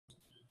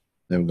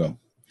There we go.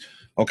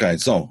 Okay,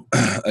 so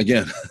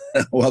again,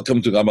 welcome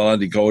to Kabbalah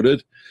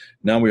Decoded.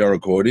 Now we are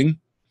recording.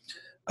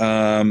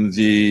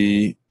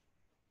 The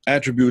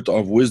attribute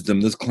of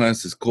wisdom, this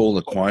class is called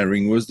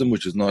acquiring wisdom,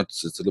 which is not,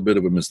 it's a little bit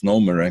of a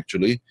misnomer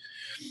actually,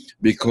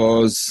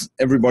 because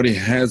everybody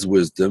has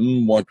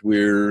wisdom. What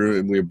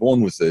we're born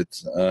with it.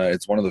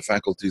 It's one of the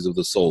faculties of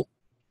the soul.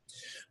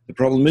 The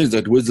problem is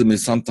that wisdom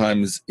is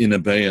sometimes in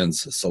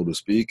abeyance, so to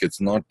speak.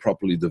 It's not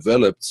properly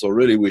developed. So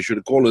really we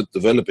should call it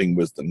developing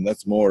wisdom.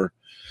 That's more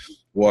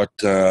what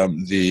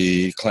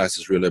the class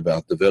is really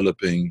about,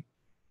 developing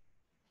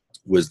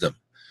wisdom.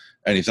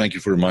 Annie, thank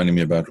you for reminding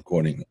me about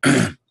recording.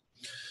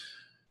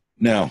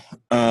 Now,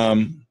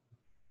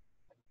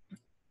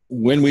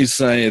 when we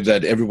say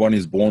that everyone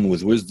is born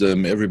with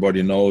wisdom,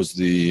 everybody knows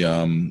the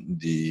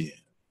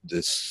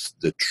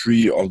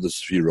tree of the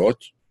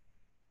Sfirot,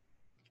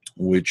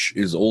 which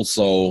is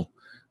also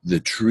the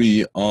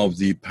tree of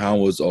the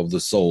powers of the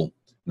soul.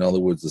 In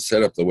other words, the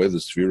setup, the way the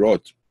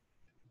Sfirot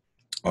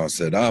are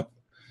set up,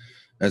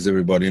 as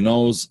everybody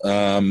knows,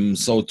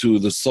 so too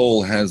the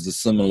soul has the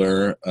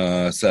similar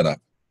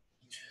setup.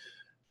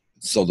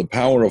 So the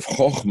power of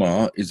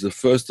Chokhmah is the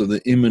first of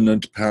the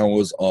immanent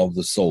powers of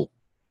the soul.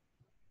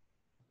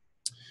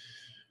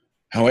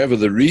 However,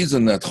 the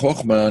reason that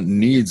Chokhmah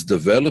needs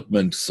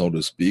development, so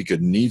to speak,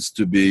 it needs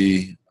to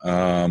be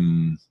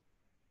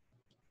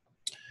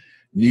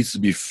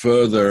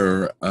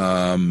further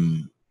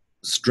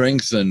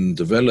strengthened,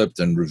 developed,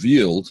 and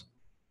revealed,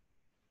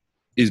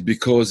 is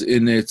because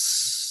in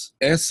its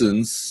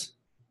essence,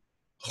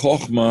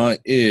 Chokhmah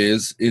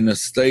is in a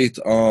state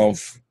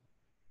of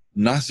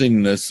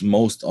nothingness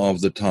most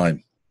of the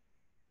time.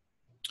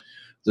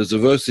 There's a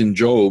verse in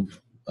Job.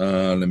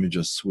 Let me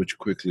just switch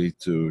quickly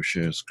to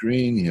share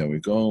screen. Here we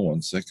go.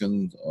 1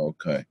 second.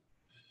 Okay.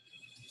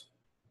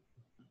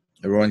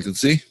 Everyone can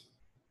see?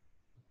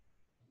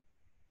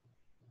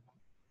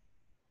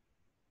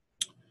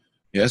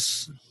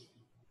 Yes?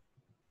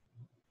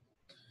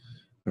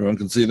 Everyone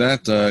can see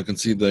that? Can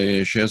see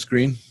the share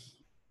screen?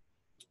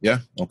 Yeah?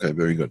 Okay,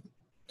 very good.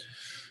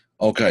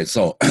 Okay,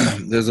 so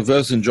there's a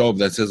verse in Job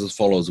that says as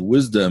follows: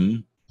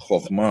 wisdom,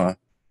 chokhmah,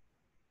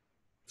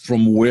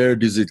 from where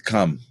does it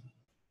come?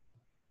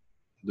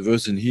 The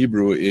verse in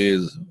Hebrew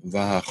is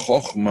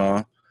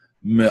v'ha-chokhmah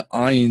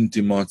me'ayin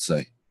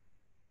timotzei,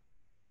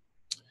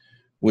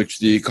 which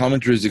the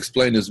commentaries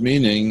explain as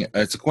meaning,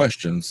 it's a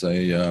question, it's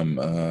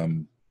a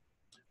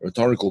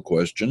rhetorical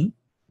question.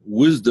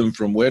 Wisdom,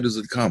 from where does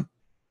it come?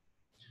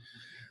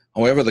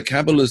 However, the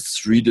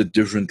Kabbalists read it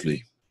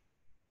differently.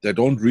 They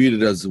don't read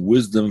it as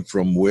wisdom,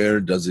 from where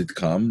does it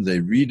come? They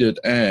read it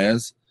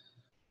as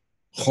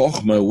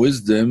chokhmah,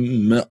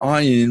 wisdom,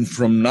 me'ayin,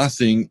 from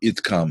nothing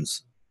it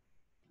comes.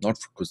 Not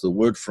because the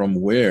word from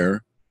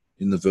where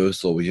in the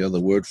verse over here,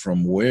 the word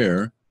from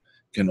where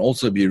can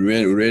also be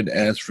read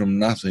as from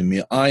nothing.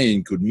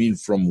 Me'ayin could mean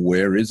from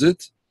where is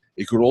it?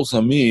 It could also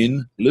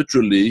mean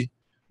literally,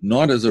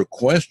 not as a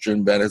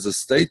question, but as a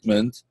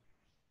statement.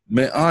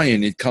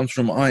 Me'ayin, it comes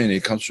from ayin,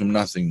 it comes from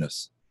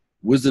nothingness.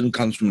 Wisdom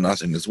comes from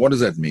nothingness. What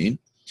does that mean?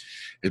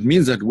 It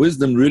means that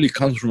wisdom really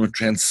comes from a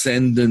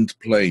transcendent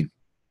plane.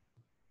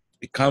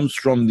 It comes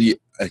from the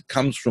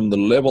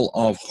level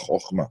of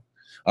chokhmah.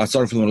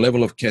 From the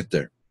level of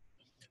keter.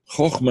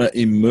 Chokhmah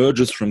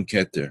emerges from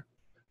keter,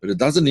 but it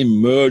doesn't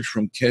emerge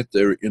from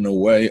keter in a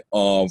way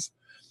of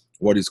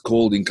what is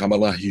called in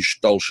Kabbalah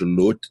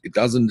hishtalshelut. It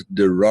doesn't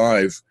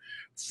derive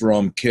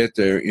from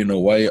keter in a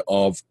way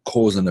of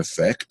cause and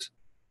effect,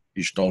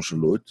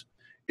 hishtalshelut.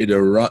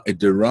 It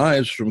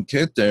derives from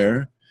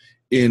keter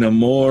in a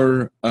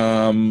more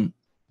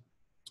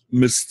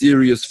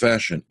mysterious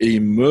fashion. It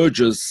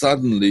emerges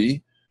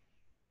suddenly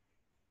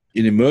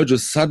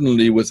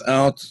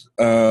without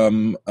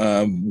one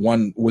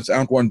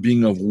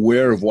being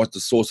aware of what the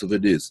source of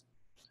it is.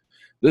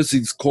 This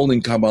is called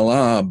in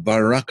Kabbalah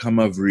barak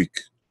hamavrik.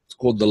 It's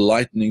called the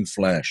lightning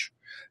flash.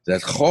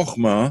 That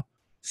chokhmah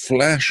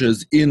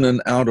flashes in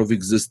and out of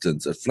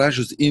existence. It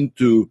flashes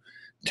into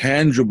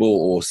tangible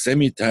or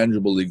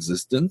semi-tangible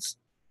existence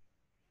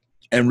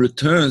and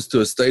returns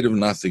to a state of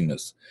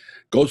nothingness.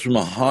 Goes from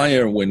a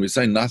higher, when we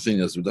say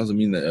nothingness, it doesn't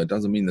mean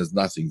there's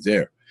nothing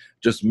there.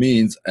 It just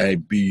means a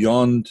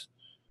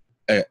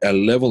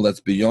level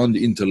that's beyond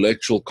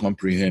intellectual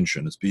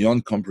comprehension. It's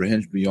beyond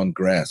comprehension, beyond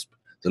grasp,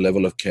 the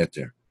level of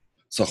keter.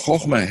 So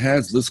chokhmah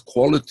has this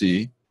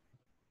quality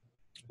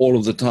all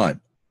of the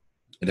time.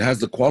 It has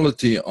the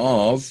quality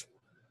of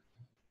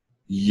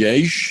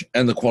yesh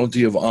and the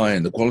quality of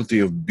ayin, the quality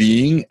of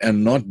being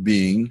and not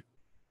being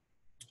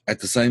at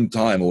the same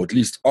time, or at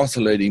least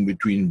oscillating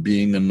between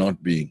being and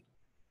not being,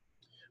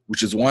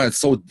 which is why it's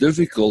so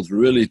difficult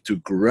really to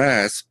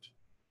grasp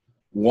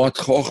what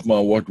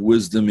chokhmah, what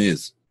wisdom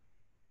is.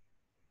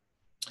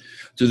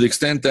 To the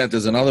extent that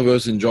there's another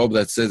verse in Job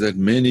that says that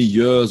many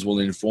years will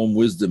inform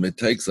wisdom. It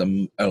takes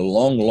a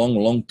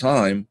long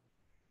time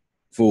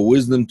for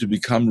wisdom to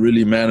become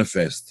really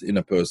manifest in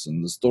a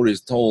person. The story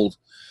is told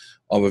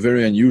of a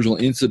very unusual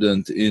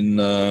incident in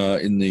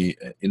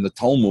the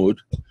Talmud,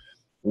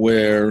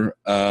 where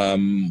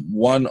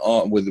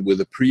with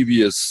the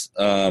previous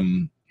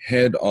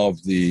head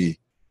of the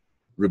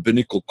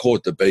rabbinical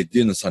court, the Beit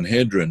Din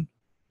Sanhedrin,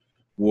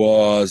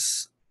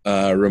 was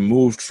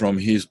removed from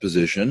his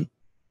position,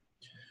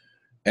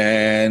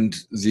 and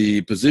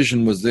the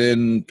position was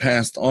then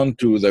passed on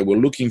to, they were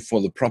looking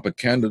for the proper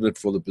candidate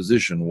for the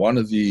position. One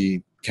of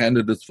the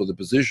candidates for the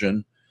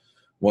position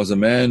was a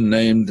man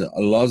named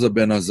Elazar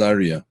ben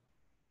Azariah,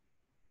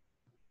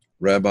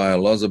 Rabbi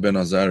Elazar ben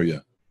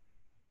Azariah.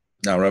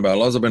 Now, Rabbi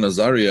Elazar ben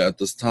Azariah at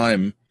this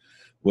time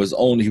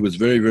he was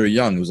very, very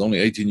young. He was only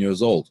 18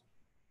 years old.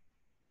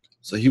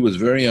 So he was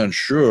very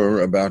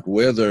unsure about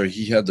whether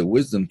he had the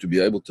wisdom to be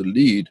able to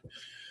lead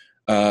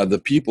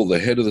the people. The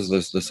head of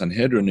the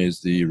Sanhedrin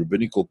is the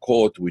rabbinical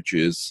court, which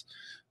is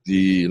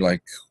I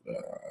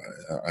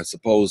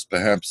suppose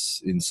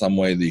perhaps in some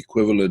way the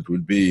equivalent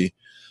would be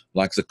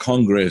like the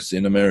Congress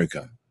in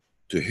America.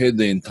 To head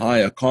the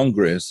entire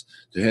Congress,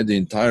 to head the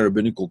entire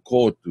rabbinical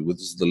court, which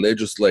is the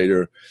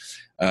legislator,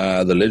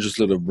 the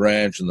legislative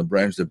branch, and the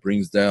branch that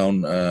brings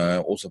down,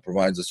 also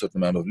provides a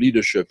certain amount of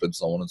leadership and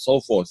so on and so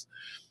forth,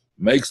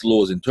 makes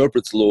laws,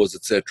 interprets laws,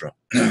 etc.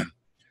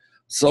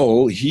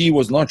 So he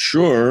was not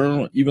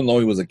sure, even though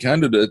he was a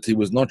candidate, he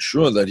was not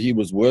sure that he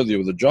was worthy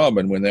of the job.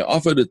 And when they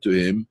offered it to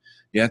him,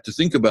 he had to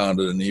think about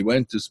it, and he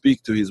went to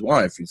speak to his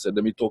wife. He said,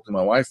 let me talk to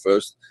my wife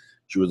first.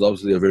 She was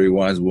obviously a very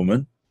wise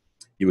woman.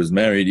 He was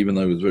married, even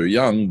though he was very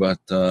young, but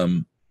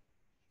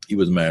he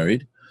was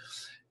married.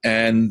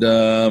 And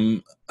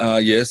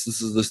yes,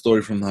 this is the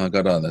story from the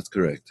Haggadah, that's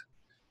correct.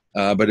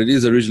 But it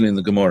is originally in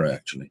the Gemara,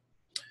 actually,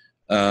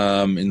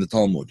 in the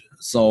Talmud.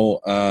 So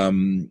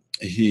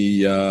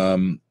he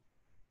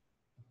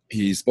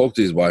spoke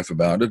to his wife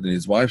about it, and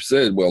his wife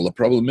said, well, the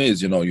problem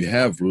is, you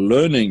have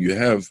learning, you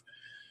have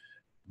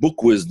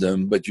book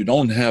wisdom, but you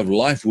don't have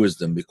life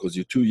wisdom because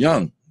you're too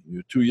young.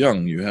 You're too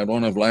young. You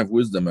don't have life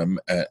wisdom.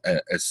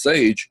 A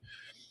sage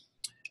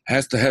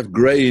has to have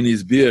gray in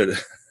his beard.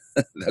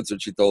 That's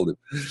what she told him.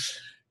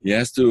 He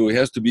has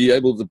to be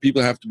able to,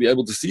 people have to be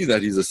able to see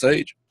that he's a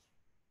sage.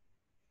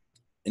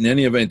 In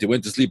any event, he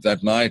went to sleep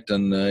that night,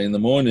 and in the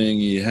morning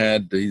he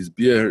had his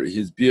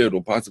beard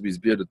or parts of his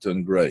beard had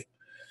turned gray.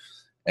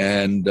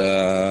 And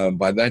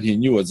by that he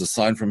knew as a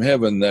sign from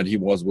heaven that he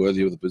was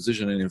worthy of the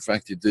position, and in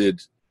fact he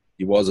did.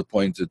 He was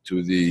appointed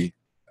to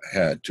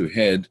head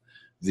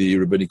the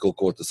rabbinical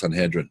court, the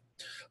Sanhedrin.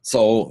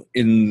 So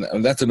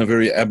that's in a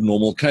very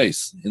abnormal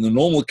case. In the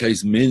normal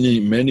case,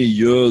 many, many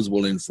years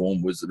will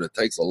inform wisdom. It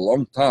takes a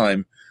long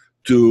time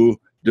to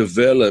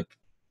develop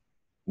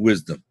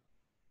wisdom.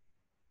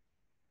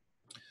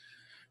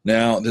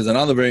 Now, there's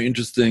another very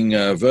interesting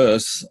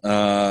verse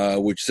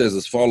which says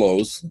as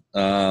follows: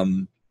 a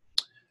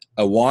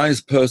wise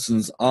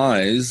person's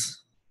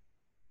eyes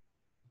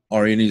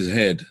are in his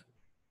head.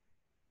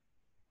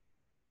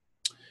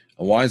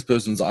 A wise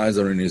person's eyes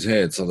are in his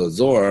head. So the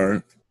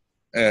Zohar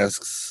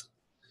asks,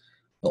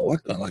 well,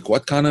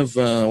 what kind of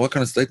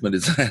statement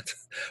is that?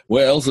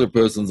 Where else are a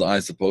person's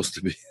eyes supposed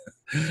to be?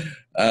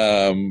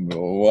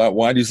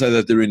 Why do you say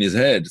that they're in his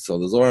head? So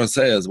the Zohar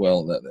says,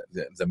 well,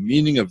 the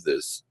meaning of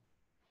this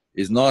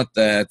is not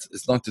that,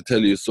 it's not to tell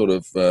you sort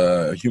of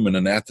human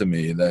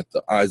anatomy that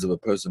the eyes of a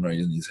person are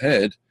in his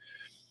head.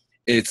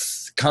 It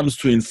comes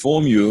to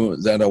inform you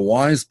that a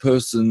wise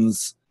person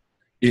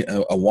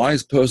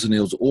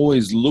is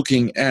always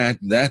looking at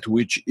that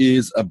which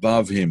is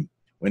above him.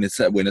 When it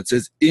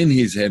says in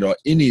his head or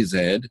in his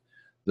head,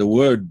 the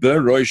word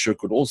beroisha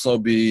could also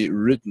be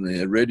read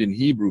in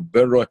Hebrew.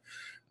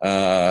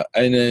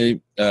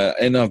 Einav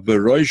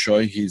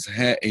beroisha,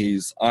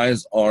 his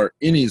eyes are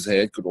in his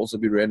head, could also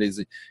be read as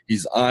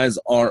his eyes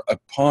are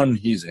upon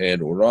his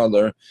head, or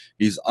rather,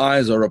 his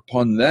eyes are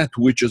upon that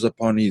which is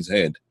upon his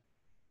head.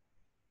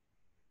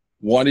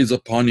 What is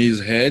upon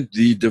his head?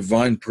 The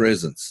divine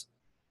presence.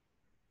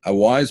 A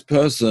wise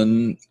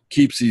person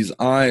keeps his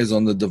eyes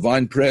on the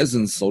divine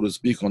presence, so to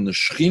speak, on the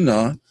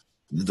Shekhinah,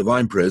 the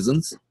divine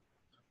presence,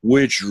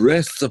 which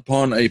rests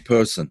upon a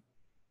person.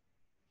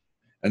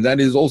 And that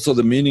is also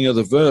the meaning of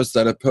the verse,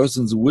 that a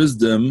person's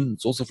wisdom,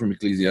 it's also from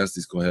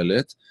Ecclesiastes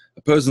Kohelet,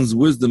 a person's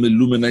wisdom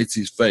illuminates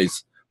his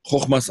face.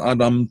 Chochmas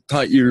Adam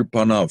ta'ir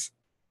panav.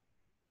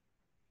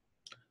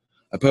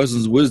 A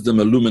person's wisdom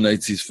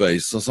illuminates his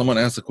face. So someone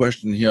asked a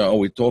question here, are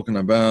we talking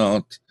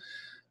about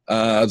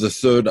the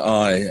third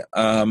eye?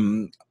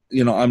 I'm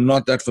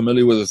not that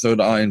familiar with the third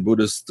eye in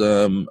Buddhist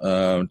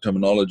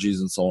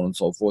terminologies and so on and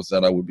so forth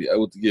that I would be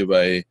able to give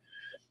a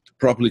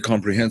properly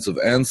comprehensive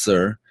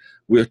answer.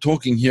 We're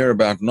talking here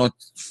about not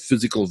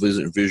physical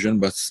vision,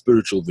 but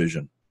spiritual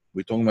vision.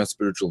 We're talking about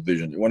spiritual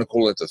vision. You want to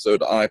call it the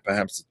third eye,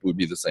 perhaps it would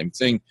be the same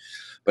thing,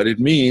 but it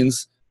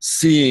means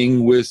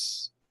seeing with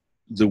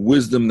the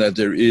wisdom that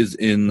there is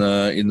in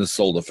the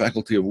soul. The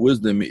faculty of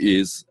wisdom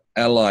is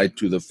allied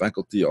to the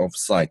faculty of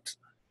sight.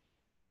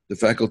 The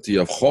faculty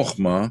of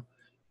chokhmah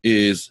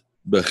is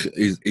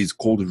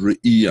called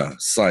re'iyah,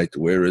 sight,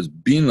 whereas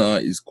bina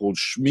is called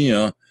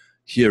shmiya,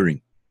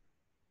 hearing.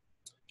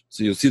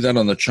 So you'll see that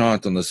on the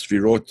chart, on the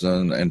Sfirot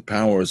and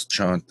powers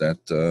chart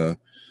that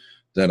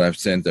that I've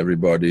sent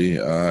everybody.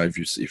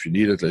 If you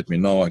need it, let me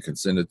know. I can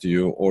send it to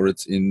you, or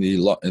it's in the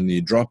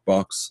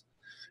Dropbox.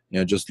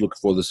 Just look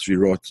for the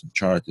Sfirot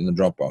chart in the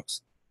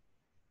Dropbox.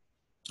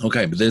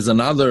 Okay, but there's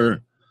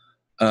another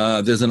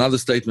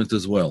statement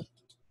as well,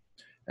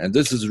 and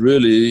this is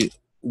really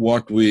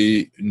what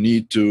we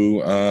need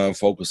to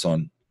focus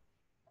on.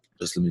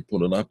 Just let me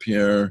pull it up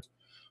here.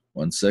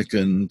 1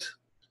 second.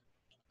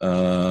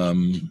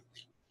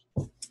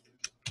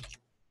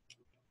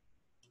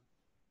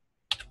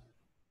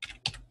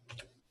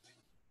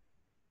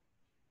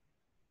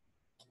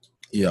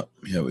 Yeah,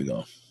 here we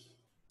go.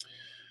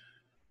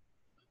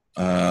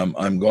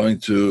 I'm going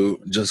to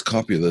just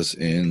copy this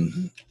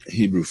in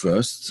Hebrew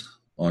first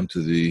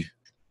onto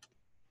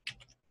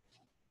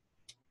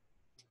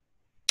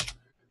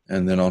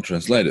and then I'll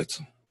translate it.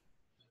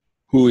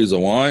 Who is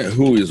wise?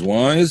 Who is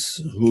wise?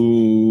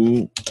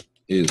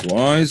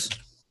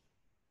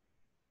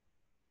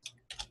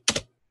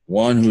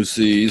 One who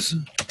sees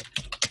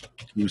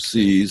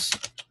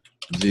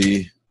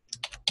the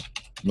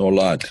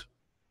nolad.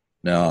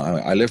 Now,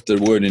 I left the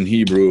word in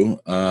Hebrew,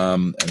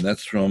 and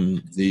that's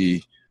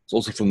it's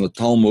also from the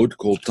Talmud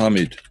called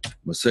Tamid,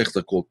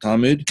 Masechta called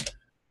Tamid,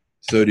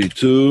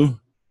 32a.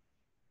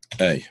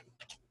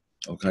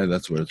 Okay,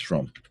 that's where it's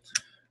from.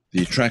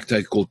 The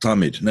tractate called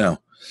Tamid. Now,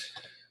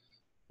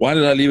 why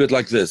did I leave it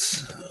like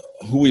this?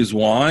 Who is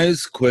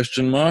wise?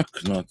 Question mark,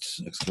 not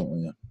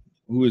exclamation.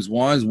 Who is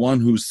wise? One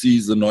who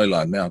sees the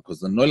noilad. Now, because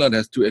the noilad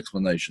has two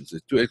explanations.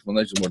 There's two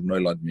explanations of what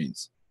noilad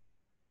means.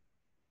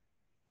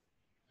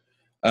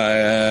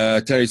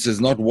 Terry says,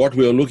 not what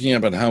we are looking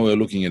at, but how we are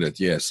looking at it.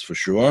 Yes, for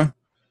sure.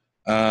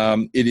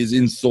 It is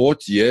in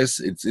thought. Yes,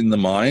 it's in the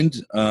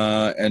mind.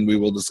 And we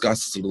will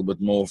discuss this a little bit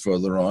more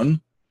further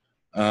on.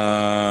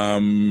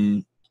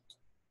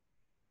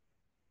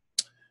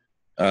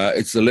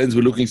 It's the lens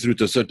we're looking through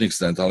to a certain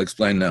extent. I'll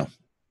explain now.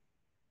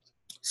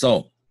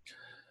 So,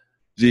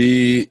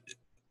 the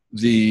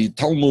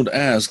Talmud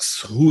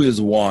asks, who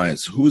is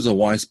wise? Who is a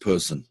wise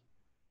person?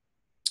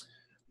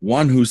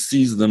 One who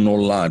sees the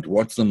nolad.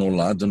 What's the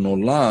nolad? The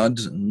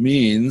nolad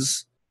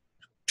means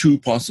there are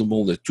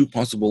two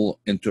possible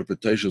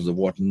interpretations of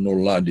what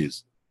nolad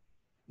is.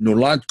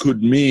 Nolad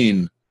could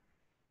mean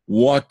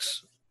what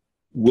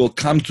will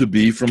come to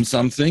be from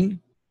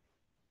something.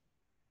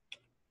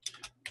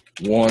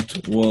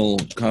 What will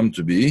come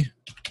to be.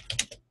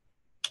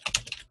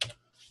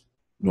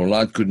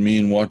 Nolad could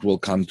mean what will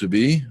come to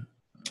be.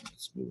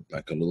 Let's move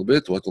back a little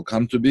bit. What will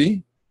come to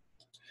be.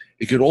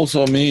 It could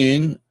also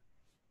mean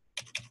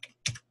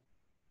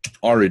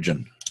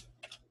origin.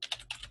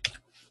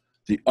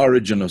 The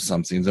origin of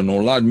something. The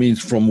nolad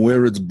means from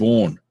where it's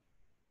born.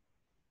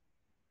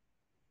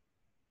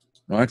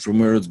 Right? From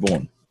where it's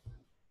born.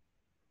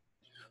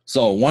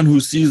 So one who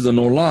sees the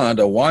nolad,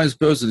 a wise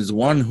person, is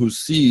one who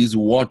sees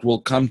what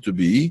will come to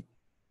be.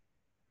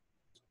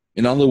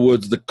 In other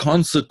words, the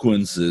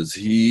consequences.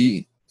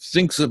 He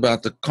thinks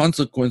about the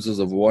consequences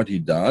of what he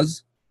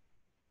does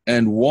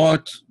and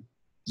what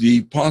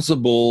the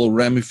possible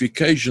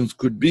ramifications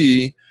could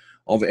be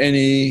of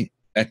any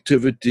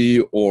activity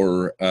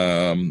or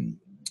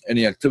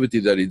any activity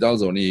that he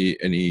does, or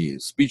any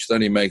speech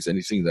that he makes,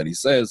 anything that he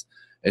says,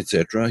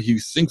 etc. He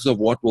thinks of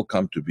what will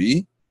come to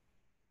be.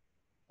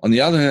 On the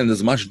other hand,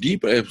 there's a much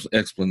deeper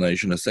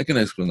explanation, a second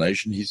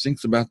explanation. He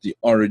thinks about the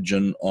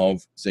origin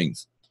of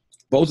things.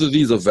 Both of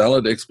these are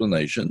valid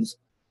explanations,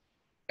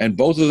 and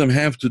both of them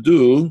have to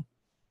do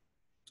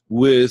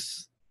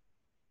with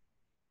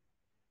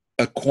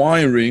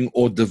acquiring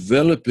or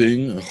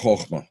developing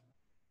chokhmah.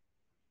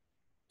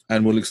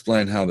 And we'll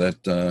explain how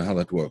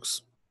that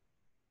works.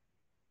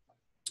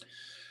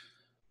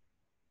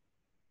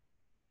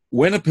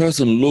 When a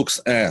person looks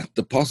at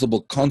the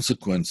possible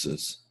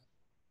consequences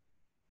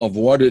of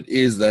what it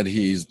is that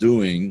he's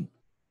doing,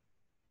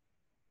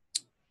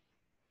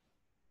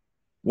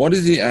 what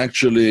is he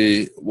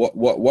actually,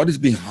 what is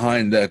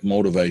behind that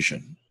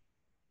motivation?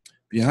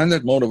 Behind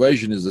that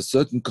motivation is a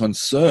certain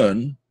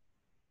concern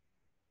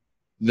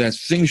that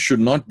things should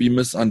not be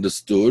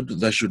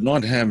misunderstood, they should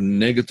not have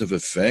negative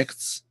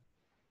effects,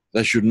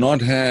 they should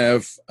not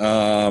have,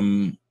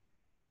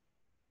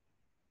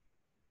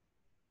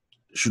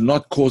 should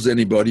not cause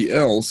anybody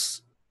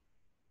else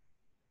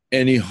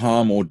any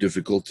harm or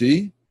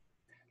difficulty,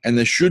 and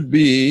they should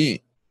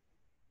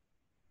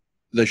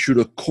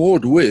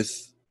accord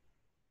with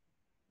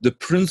the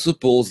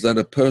principles that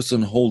a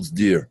person holds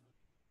dear.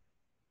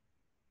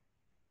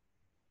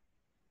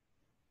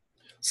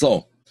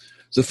 So,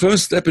 the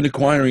first step in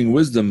acquiring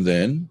wisdom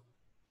then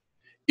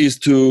is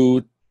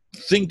to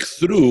think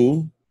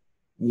through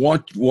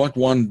what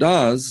one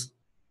does,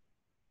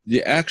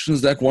 the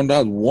actions that one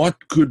does,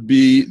 what could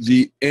be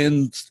the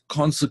end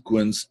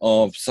consequence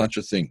of such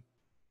a thing.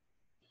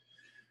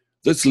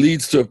 This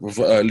leads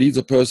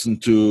a person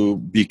to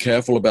be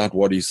careful about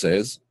what he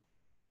says,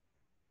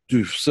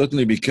 to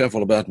certainly be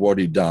careful about what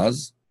he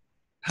does,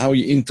 how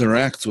he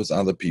interacts with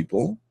other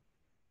people,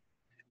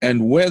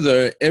 and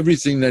whether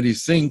everything that he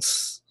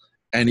thinks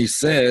and he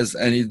says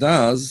and he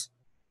does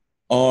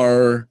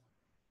are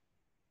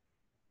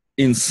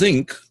in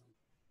sync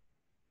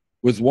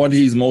with what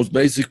his most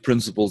basic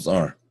principles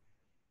are.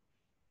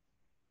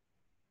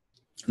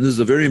 This is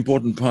a very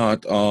important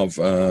part of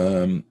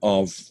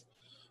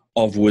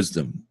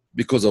wisdom,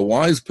 because a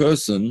wise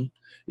person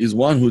is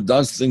one who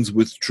does things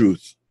with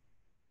truth.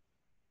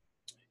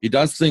 He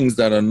does things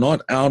that are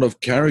not out of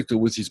character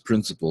with his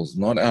principles,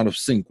 not out of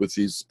sync with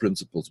his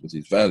principles, with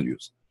his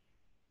values.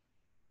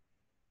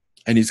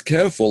 And he's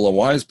careful, a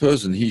wise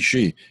person, he,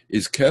 she,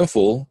 is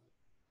careful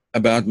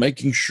about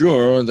making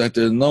sure that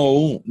there are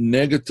no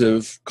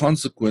negative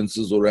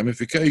consequences or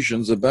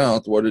ramifications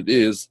about what it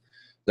is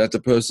that the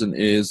person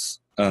is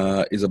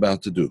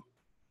about to do.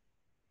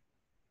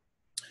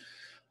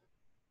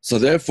 So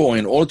therefore,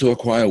 in order to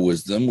acquire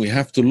wisdom, we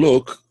have to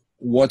look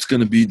what's going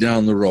to be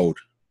down the road.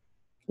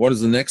 What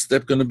is the next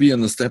step going to be,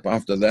 and the step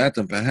after that,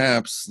 and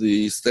perhaps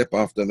the step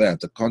after that,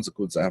 the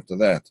consequence after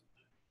that.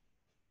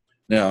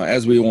 Now,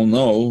 as we all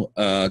know,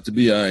 to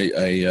be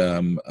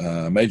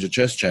a major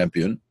chess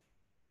champion,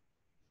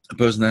 a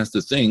person has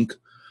to think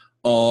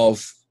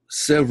of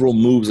several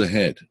moves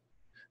ahead.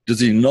 Does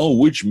he know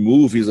which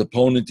move his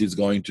opponent is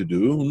going to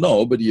do?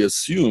 No, but he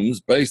assumes,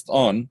 based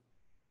on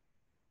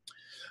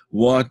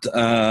what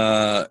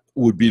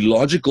would be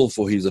logical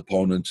for his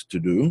opponent to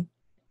do,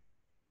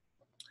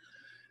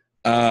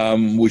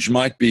 which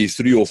might be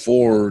 3 or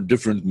 4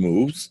 different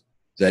moves,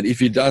 that if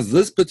he does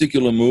this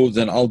particular move,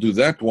 then I'll do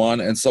that one,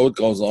 and so it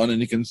goes on.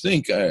 And he can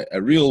think,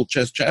 a real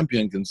chess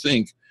champion can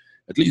think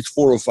at least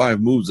 4 or 5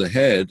 moves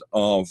ahead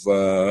of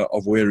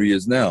where he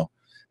is now.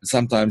 And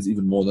sometimes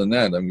even more than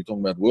that. And we're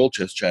talking about world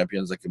chess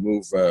champions that can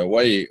move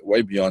way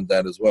beyond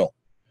that as well.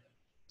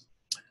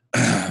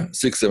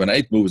 6, 7,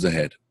 8 moves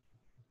ahead,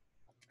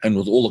 and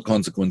with all the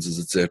consequences,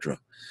 etc.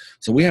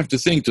 So we have to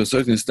think, to a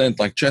certain extent,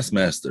 like chess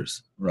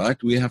masters, right?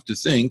 We have to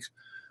think,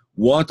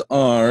 what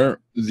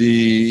are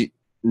the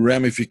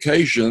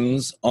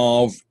ramifications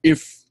of,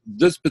 if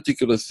this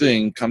particular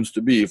thing comes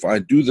to be, if I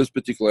do this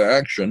particular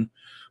action,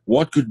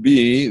 what could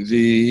be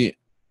the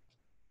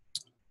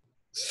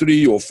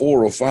 3 or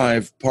 4 or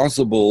 5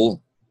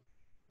 possible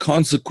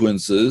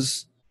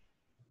consequences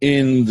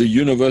in the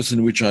universe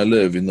in which I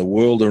live, in the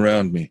world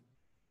around me,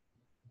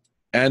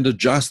 and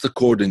adjust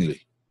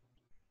accordingly.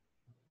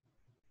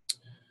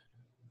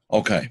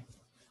 Okay.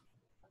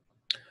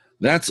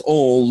 That's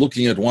all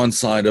looking at one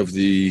side of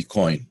the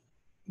coin.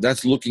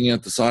 That's looking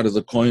at the side of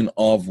the coin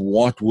of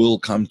what will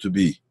come to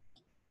be.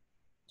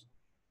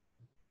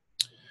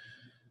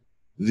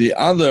 The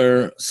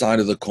other side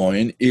of the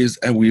coin is,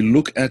 and we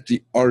look at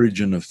the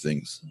origin of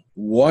things.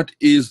 What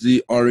is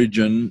the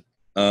origin,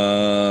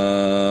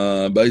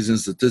 based in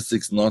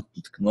statistics, not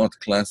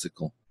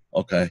classical?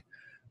 Okay.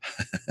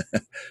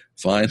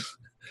 Fine.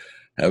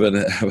 Have it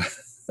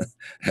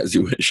as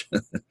you wish.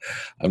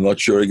 I'm not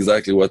sure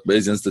exactly what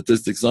Bayesian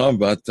statistics are,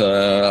 but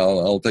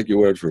I'll take your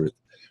word for it.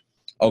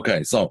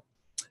 Okay, so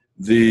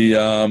the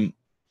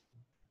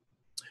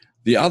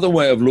other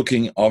way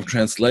of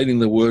translating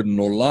the word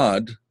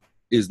nolad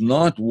is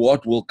not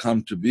what will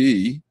come to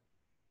be,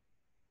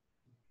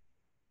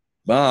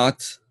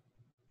 but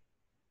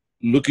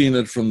looking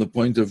at it from the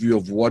point of view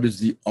of what is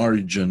the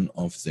origin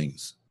of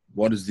things.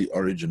 What is the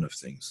origin of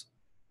things?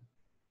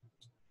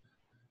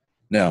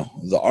 Now,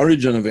 the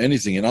origin of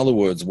anything, in other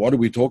words, what are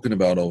we talking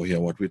about over here?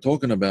 What we're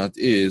talking about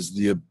is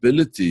the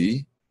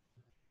ability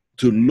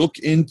to look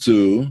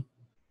into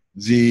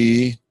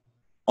the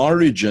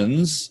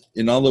origins,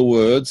 in other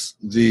words,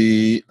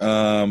 the,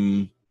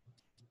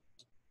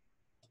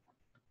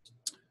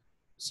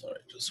 sorry,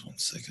 just one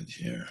second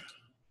here.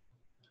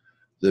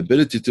 The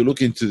ability to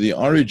look into the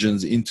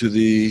origins, into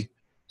the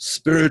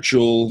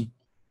spiritual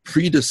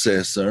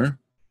predecessor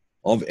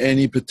of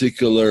any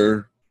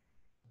particular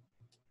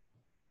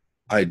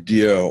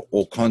idea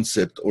or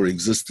concept or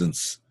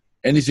existence,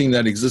 anything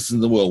that exists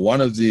in the world.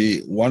 One of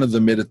the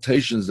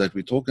meditations that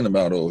we're talking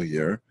about over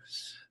here,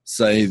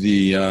 say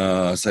the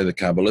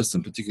Kabbalists,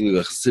 and particularly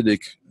the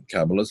Hasidic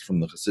Kabbalists from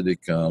the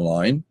Hasidic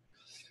line,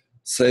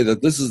 say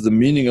that this is the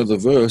meaning of the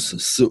verse,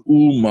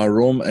 Se'u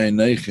marom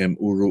einechem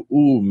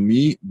uru'u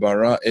mi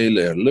bara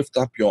eler. Lift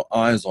up your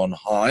eyes on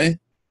high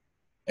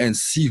and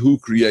see who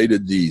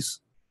created these.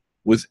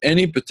 With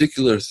any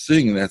particular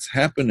thing that's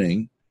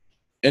happening,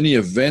 any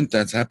event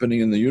that's happening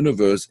in the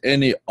universe,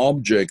 any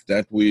object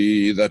that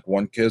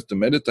one cares to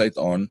meditate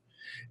on,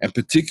 and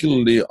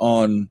particularly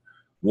on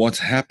what's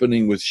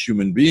happening with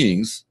human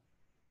beings,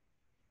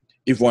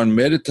 if one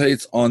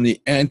meditates on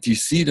the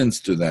antecedents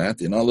to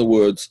that, in other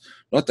words,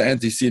 not the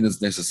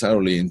antecedents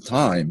necessarily in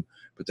time,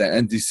 but the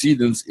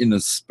antecedents in a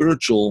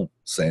spiritual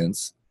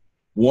sense,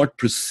 what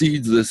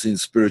precedes this in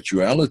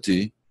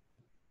spirituality.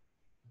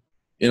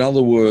 In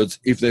other words,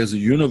 if there's a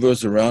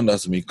universe around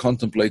us and we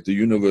contemplate the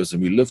universe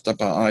and we lift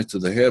up our eyes to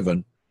the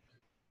heaven,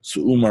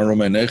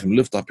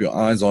 lift up your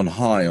eyes on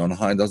high. On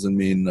high doesn't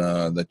mean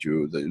that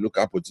you look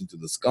upwards into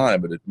the sky,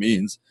 but it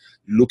means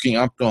looking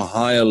up to a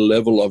higher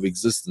level of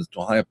existence, to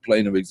a higher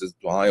plane of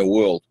existence, to a higher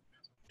world,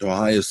 to a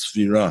higher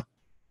sphere.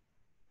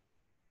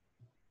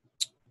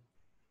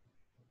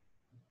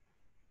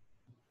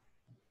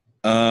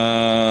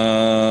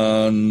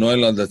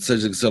 Noila, that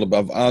says excel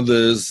above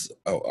others.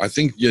 Oh, I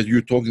think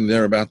you're talking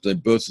there about the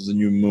birth of the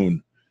new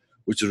moon,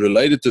 which is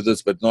related to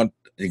this, but not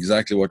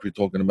exactly what we're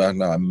talking about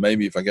now.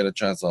 Maybe if I get a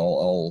chance,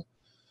 I'll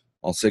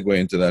segue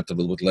into that a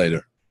little bit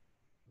later.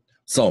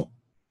 So,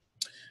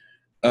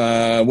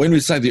 when we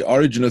say the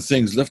origin of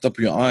things, lift up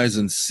your eyes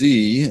and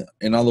see,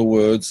 in other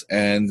words,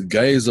 and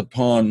gaze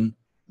upon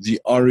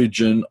the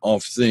origin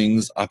of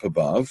things up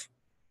above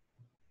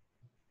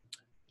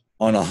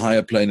on a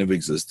higher plane of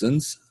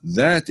existence.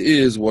 That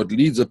is what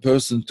leads a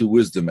person to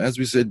wisdom. As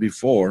we said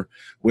before,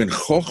 when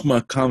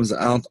chokhmah comes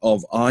out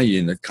of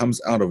ayin, it comes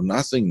out of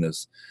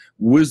nothingness.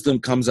 Wisdom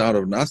comes out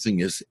of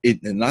nothingness. It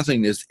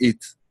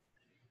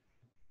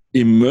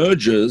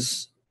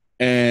emerges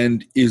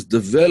and is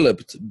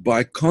developed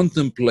by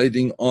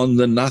contemplating on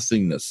the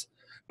nothingness,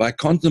 by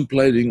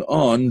contemplating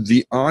on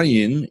the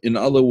ayin, in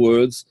other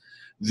words,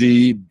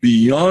 the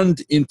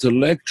beyond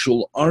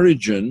intellectual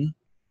origin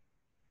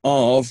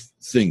of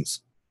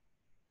things.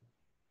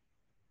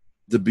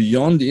 The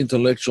beyond the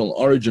intellectual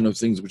origin of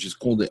things, which is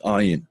called the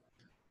ayin,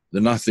 the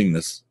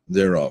nothingness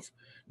thereof.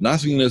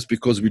 Nothingness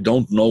because we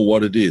don't know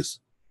what it is.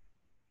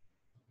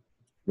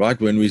 Right?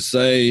 When we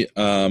say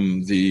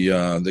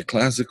the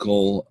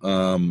classical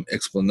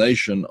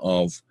explanation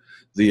of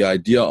the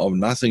idea of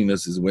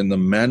nothingness is when the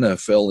manna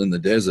fell in the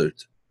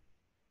desert.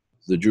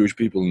 The Jewish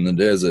people in the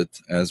desert,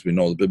 as we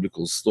know the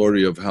biblical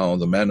story of how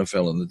the manna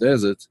fell in the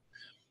desert.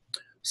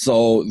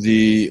 So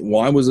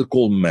why was it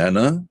called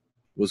manna?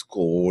 It was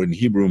called in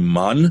Hebrew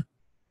man,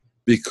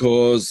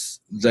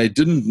 because they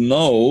didn't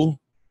know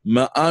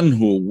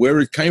ma'anhu, where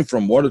it came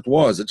from, what it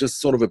was. It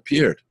just sort of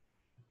appeared.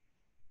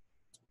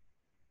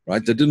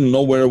 Right? They didn't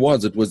know where it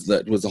was. It was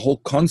the whole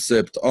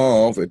concept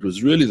of, it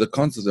was really the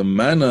concept of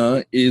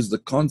manna is the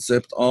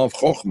concept of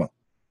chokhmah.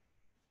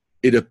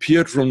 It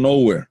appeared from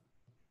nowhere.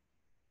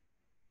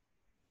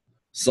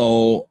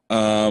 So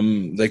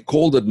they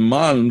called it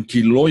man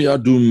ki lo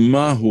yadu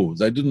mahu.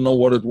 They didn't know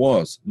what it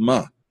was.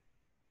 Ma.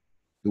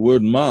 The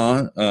word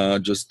ma,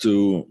 just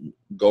to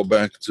go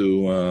back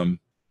to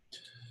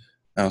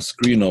our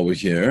screen over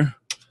here,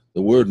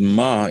 the word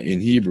ma in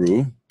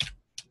Hebrew,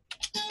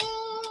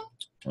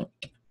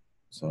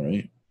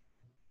 sorry,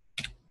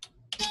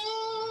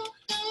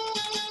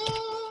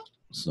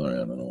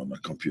 I don't know why my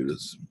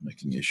computer's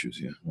making issues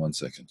here. 1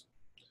 second.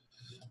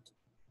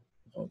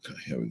 Okay,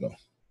 here we go.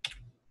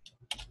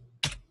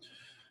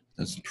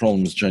 That's the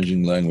problem is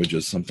changing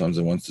languages. Sometimes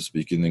it wants to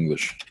speak in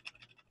English.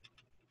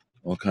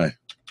 Okay,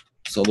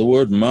 so the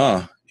word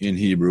ma in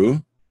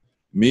Hebrew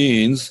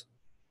means,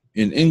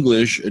 in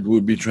English, it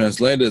would be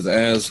translated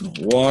as,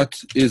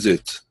 what is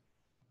it?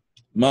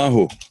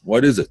 Mahu,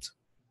 what is it?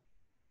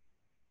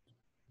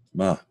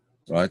 Ma,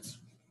 right?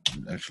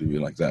 Actually be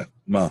like that.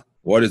 Ma,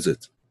 what is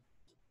it?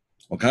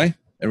 Okay,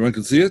 everyone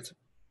can see it?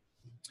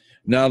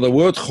 Now the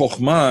word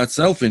chokhmah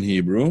itself in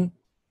Hebrew,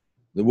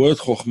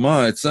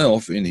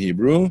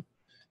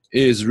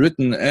 is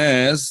written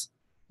as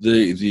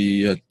the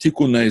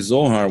Tikkunei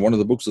Zohar, one of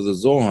the books of the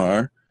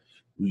Zohar,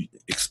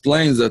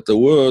 explains that the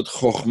word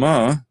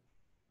chokhmah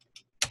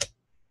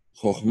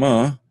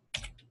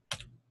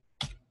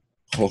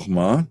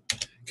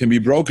can be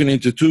broken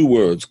into two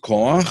words,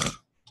 koach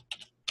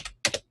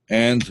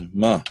and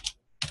ma.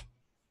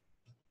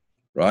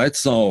 Right?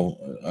 So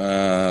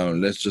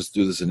let's just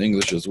do this in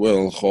English as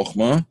well.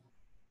 Chokhmah.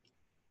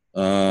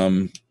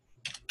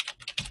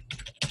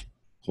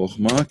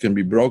 Chokhmah can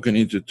be broken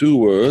into two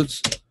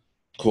words,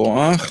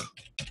 koach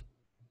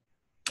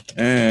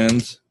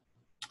and,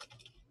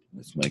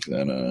 let's make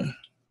that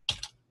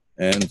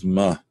and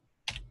ma.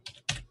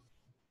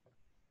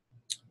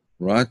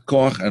 Right?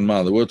 Koach and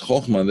ma. The word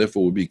chokhmah,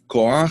 therefore, would be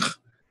koach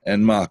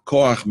and ma.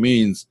 Koach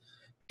means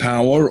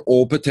power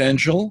or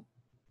potential.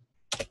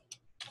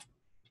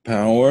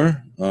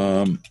 Power,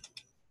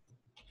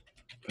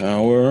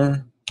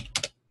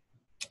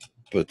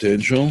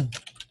 potential,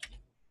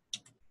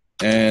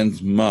 and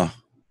ma,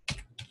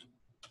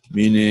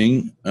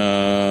 meaning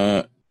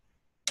ma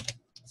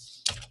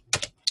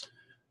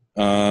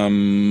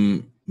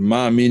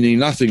meaning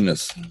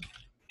nothingness,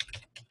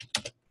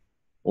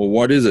 or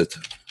what is it?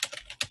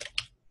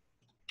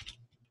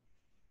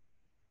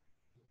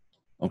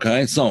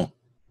 Okay, so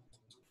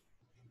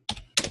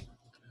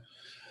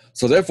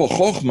therefore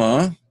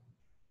chokhmah,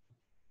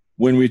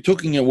 when we're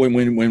talking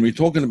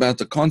about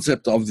the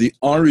concept of the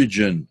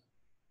origin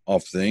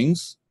of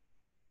things,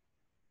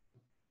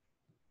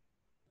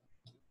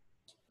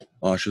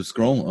 I should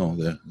scroll. Oh,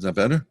 there. Is that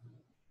better?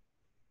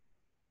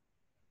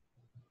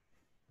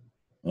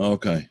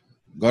 Okay,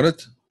 got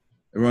it.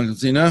 Everyone can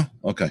see now.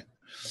 Okay.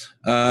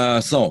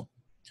 So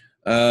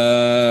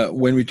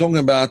when we're talking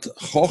about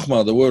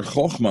chokhmah, the word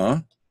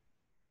chokhmah,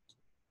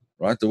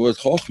 right? The word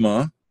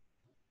chokhmah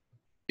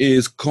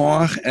is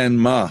koach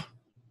and ma.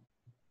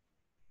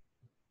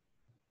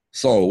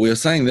 So we are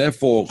saying,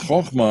 therefore,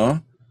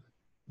 chokhmah,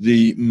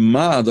 the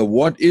ma, the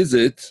what is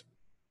it,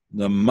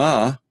 the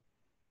ma,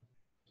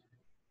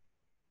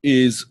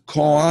 is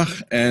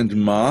koach and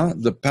ma,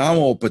 the power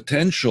or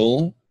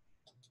potential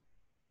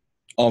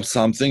of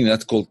something,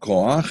 that's called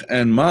koach,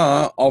 and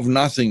ma of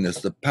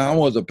nothingness, the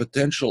power, the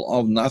potential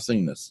of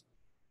nothingness.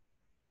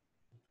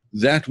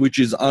 That which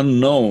is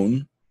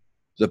unknown,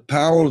 the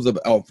power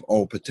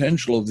or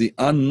potential of the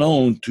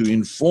unknown to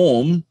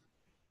inform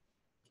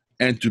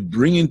and to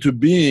bring into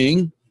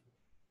being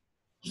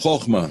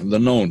chokhmah, the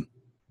known.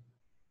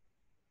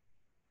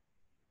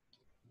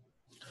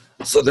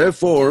 So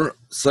therefore,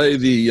 say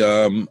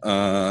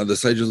the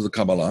sages of the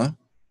Kabbalah,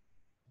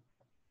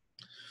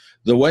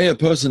 the way a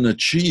person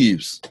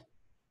achieves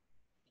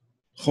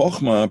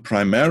chokhmah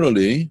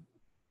primarily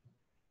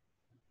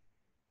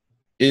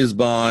is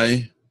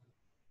by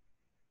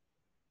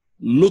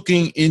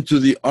looking into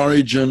the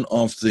origin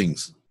of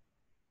things.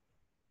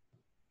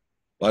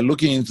 By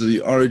looking into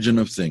the origin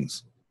of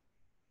things.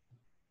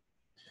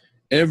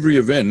 Every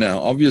event, now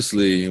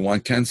obviously one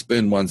can't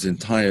spend one's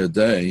entire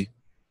day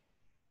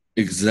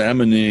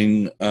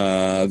examining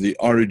the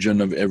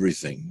origin of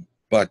everything,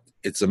 but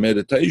it's a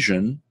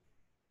meditation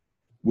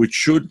which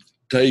should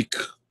take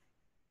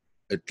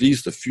at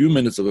least a few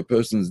minutes of a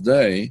person's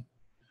day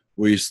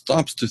where he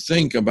stops to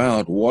think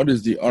about what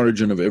is the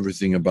origin of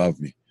everything above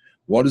me?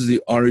 What is the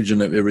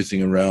origin of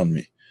everything around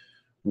me?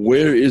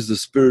 Where is the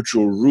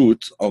spiritual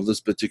root of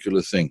this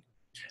particular thing?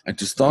 And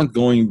to start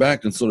going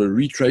back and sort of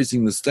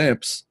retracing the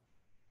steps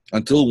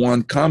until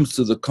one comes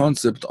to the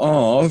concept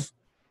of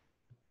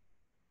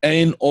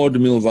Ein od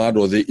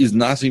milvado, there is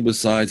nothing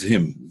besides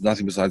him,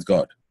 nothing besides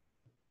God.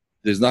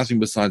 There's nothing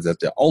besides that.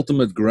 The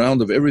ultimate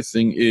ground of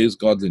everything is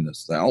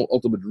godliness. The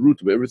ultimate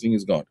root of everything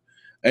is God.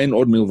 Ein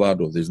od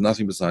milvado, there's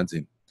nothing besides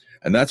him.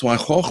 And that's why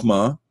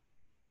Chokhmah,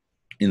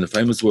 in the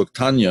famous work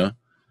Tanya,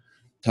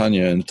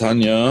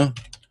 chapter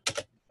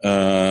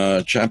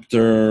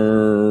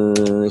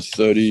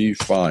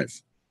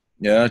 35.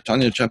 Yeah,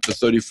 Tanya chapter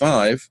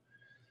 35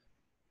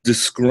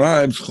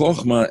 describes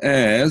Chokhmah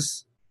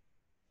as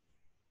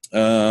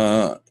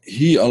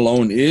he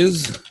alone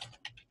is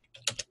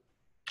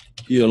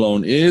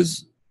and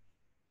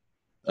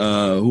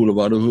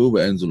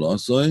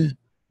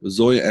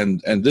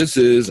this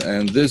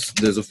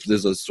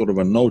there's a sort of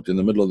a note in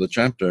the middle of the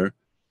chapter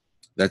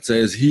that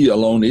says he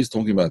alone is,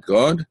 talking about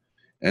God,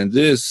 and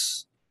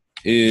this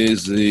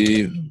is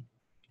the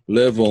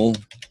level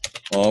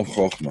of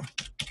Chokhmah.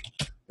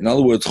 In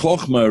other words,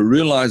 Chokhmah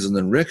realizes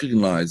and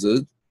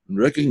recognizes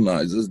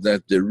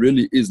that there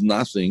really is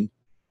nothing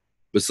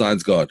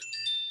besides God.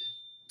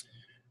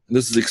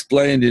 This is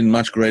explained in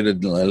much greater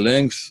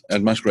length,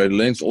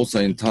 also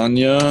in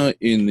Tanya,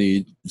 in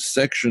the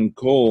section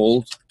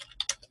called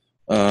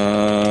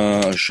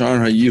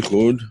Shar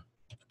HaYichud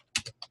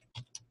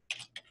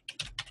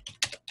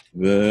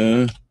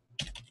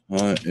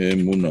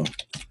VeHaEmunah.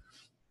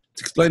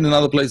 It's explained in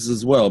other places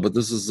as well, but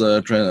this is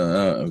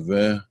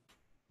VeHaEmunah.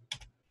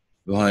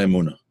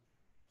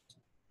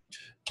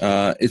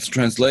 It's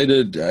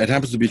translated, it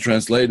happens to be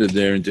translated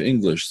there into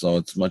English, so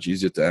it's much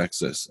easier to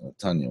access.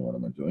 Tanya, what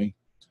am I doing?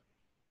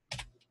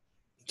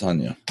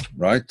 Tanya,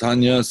 right?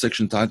 Tanya,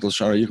 section title,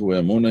 Shara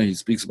Yichud Emunah, he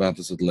speaks about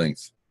this at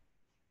length.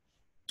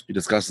 He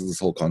discusses this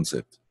whole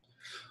concept.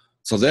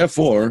 So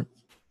therefore,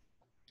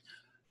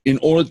 in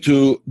order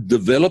to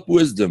develop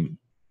wisdom,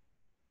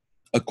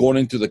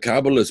 according to the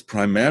Kabbalists,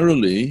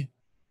 primarily,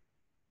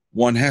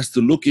 one has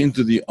to look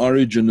into the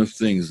origin of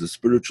things, the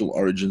spiritual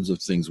origins of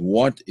things.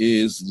 What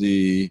is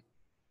the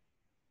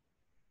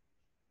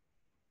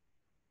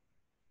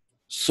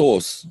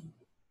source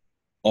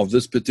of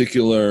this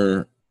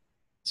particular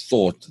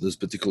thought, this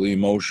particular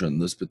emotion,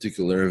 this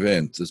particular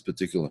event,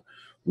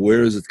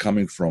 where is it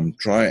coming from?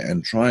 Try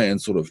and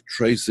sort of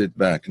trace it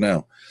back.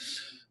 Now,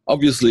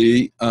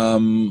 obviously,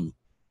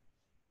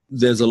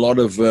 there's a lot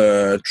of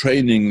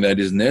training that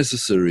is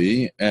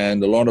necessary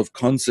and a lot of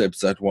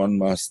concepts that one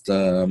must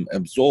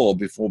absorb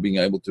before being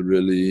able to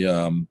really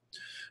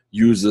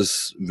use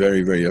this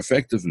very, very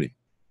effectively.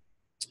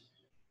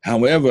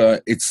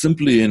 However, it's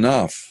simply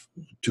enough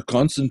to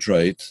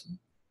concentrate,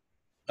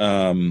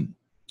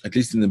 at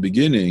least in the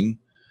beginning,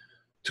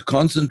 to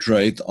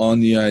concentrate on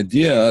the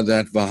idea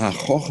that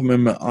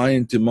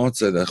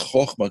that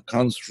Chokhmah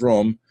comes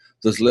from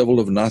this level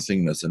of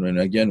nothingness. And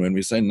when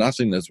we say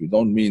nothingness, we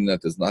don't mean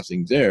that there's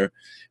nothing there.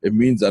 It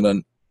means that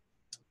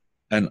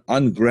an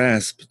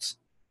ungrasped,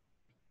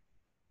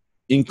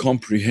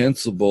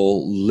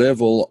 incomprehensible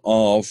level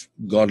of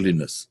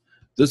godliness.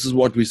 This is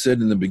what we said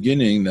in the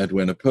beginning, that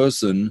when a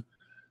person,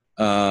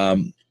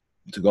 to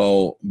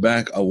go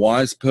back, a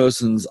wise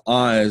person's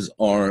eyes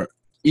are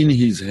in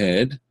his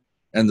head,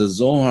 and the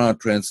Zohar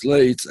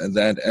translates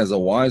that as a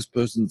wise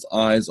person's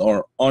eyes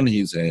are on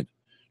his head.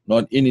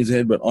 Not in his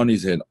head, but on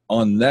his head,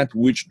 on that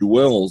which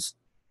dwells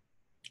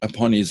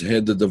upon his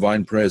head, the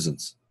divine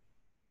presence.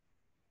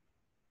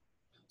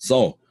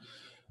 So,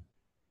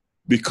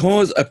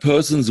 because a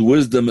person's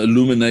wisdom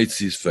illuminates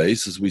his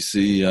face, as we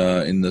see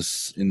in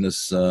this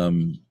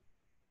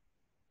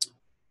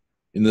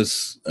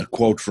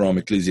quote from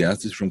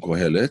Ecclesiastes, from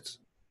Kohelet,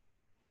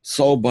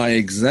 so by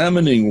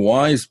examining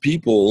wise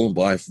people,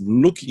 by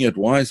looking at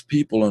wise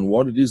people and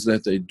what it is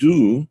that they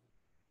do,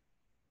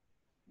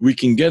 we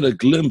can get a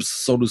glimpse,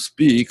 so to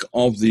speak,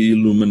 of the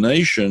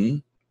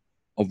illumination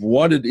of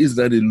what it is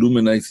that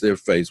illuminates their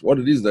face, what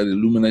it is that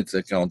illuminates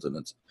their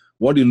countenance,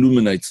 what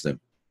illuminates them.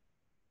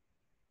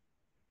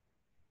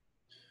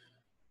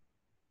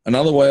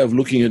 Another way of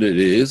looking at it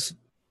is,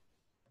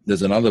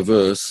 there's another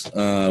verse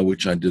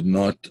which I did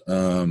not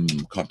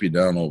copy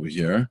down over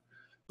here,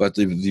 but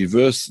the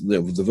verse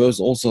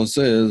also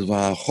says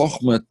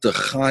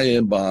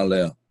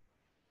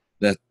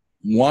that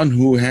one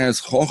who has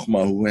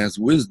chokhmah, who has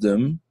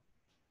wisdom,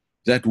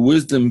 that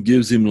wisdom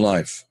gives him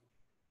life.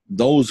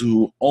 Those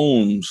who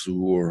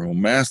are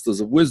masters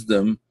of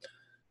wisdom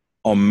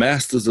are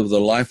masters of the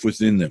life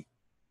within them.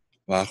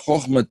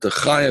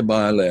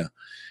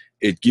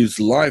 It gives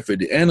life,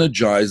 it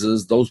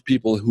energizes those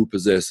people who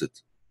possess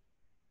it.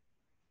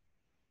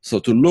 So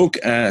to look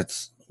at,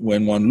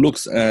 when one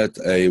looks at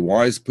a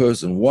wise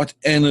person, what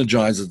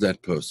energizes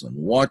that person?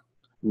 What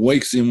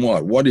wakes him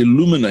up? What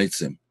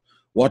illuminates him?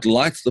 What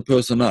lights the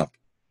person up?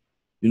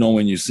 You know,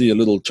 when you see a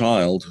little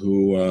child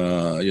who,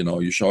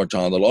 you show a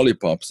child a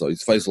lollipop, so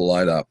his face will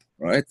light up,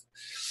 right?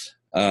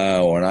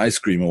 Or an ice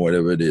cream or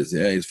whatever it is.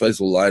 Yeah, his face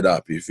will light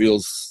up. He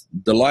feels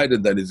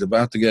delighted that he's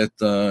about to get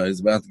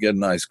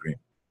an ice cream.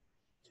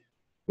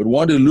 But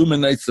what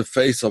illuminates the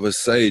face of a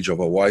sage, of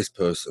a wise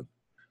person?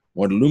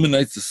 What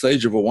illuminates the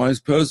sage of a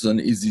wise person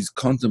is his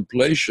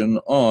contemplation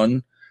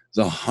on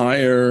the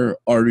higher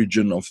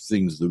origin of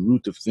things, the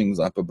root of things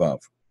up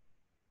above.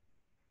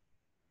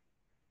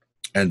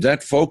 And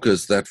that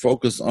focus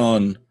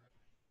on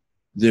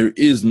there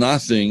is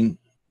nothing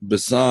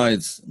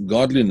besides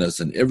godliness,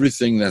 and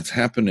everything that's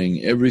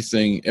happening, every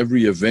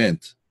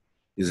event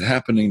is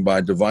happening by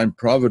divine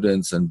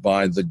providence and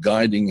by the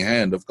guiding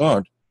hand of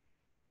God.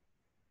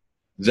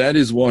 That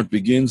is what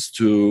begins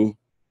to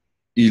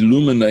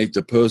illuminate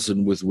the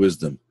person with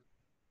wisdom.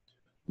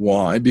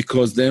 Why?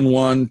 Because then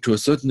one, to a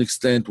certain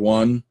extent,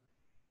 one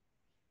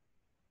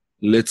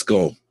lets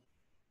go.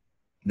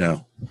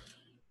 Now,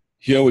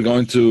 here we're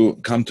going to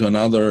come to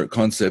another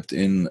concept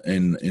in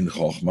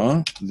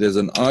Chokhmah. There's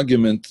an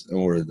argument,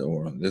 or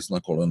let's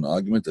not call it an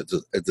argument, it's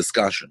a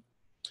discussion.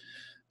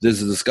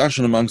 There's a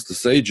discussion amongst the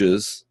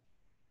sages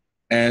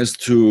as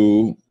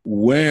to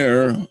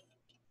where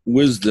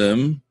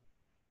wisdom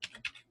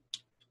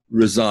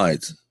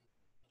resides.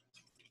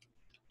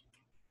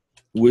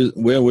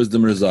 Where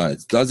wisdom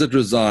resides. Does it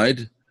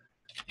reside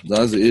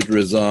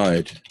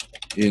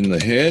in the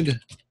head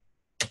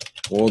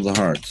or the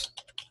heart?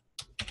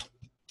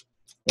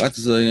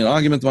 That's an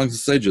argument amongst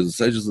the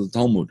sages of the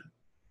Talmud.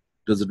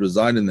 Does it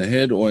reside in the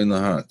head or in the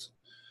heart?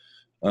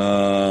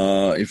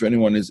 If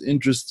anyone is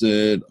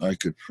interested, I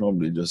could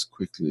probably just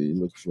quickly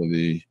look for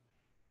the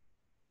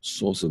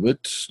source of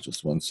it.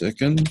 Just 1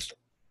 second.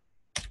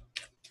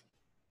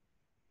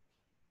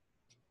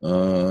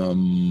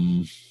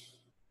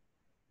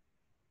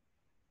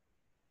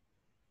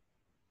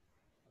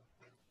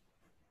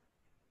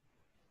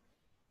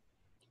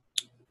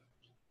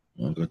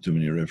 I've got too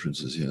many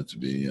references here to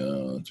be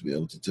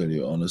able to tell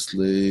you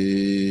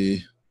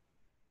honestly.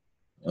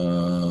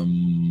 All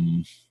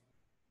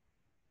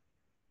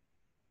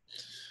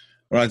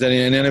right.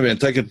 In any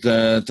event, take it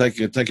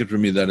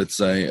from me that it's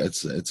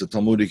a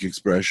Talmudic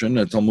expression,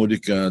 a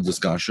Talmudic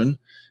discussion,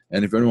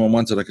 and if anyone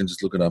wants it, I can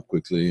just look it up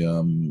quickly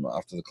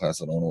after the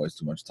class. I don't want to waste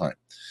too much time.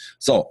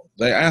 So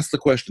they asked the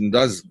question: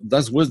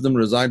 Does wisdom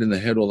reside in the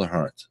head or the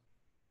heart?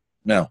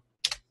 Now,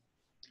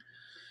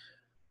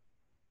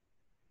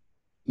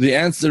 the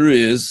answer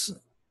is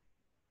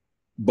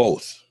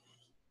both.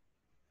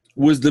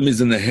 Wisdom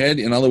is in the head.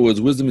 In other words,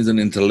 wisdom is an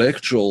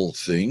intellectual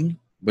thing,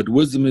 but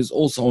wisdom is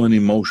also an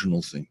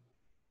emotional thing.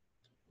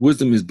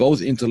 Wisdom is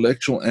both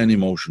intellectual and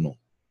emotional,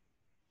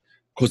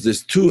 because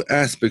there's two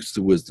aspects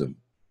to wisdom.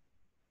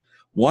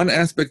 One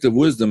aspect of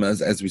wisdom,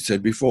 as we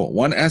said before,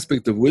 one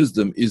aspect of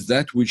wisdom is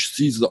that which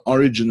sees the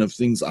origin of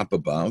things up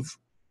above.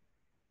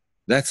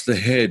 That's the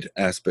head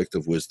aspect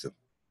of wisdom.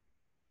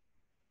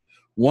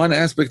 One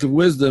aspect of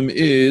wisdom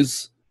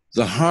is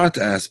the heart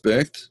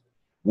aspect,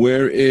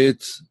 where a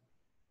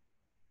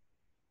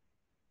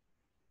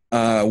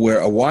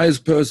wise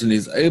person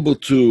is able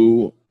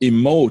to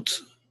emote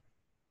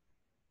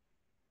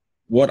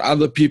what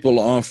other people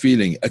are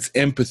feeling. It's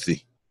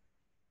empathy.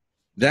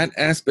 That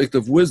aspect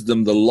of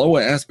wisdom, the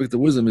lower aspect of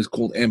wisdom, is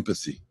called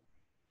empathy.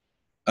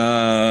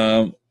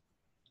 Build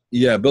the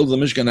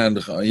Mishkan and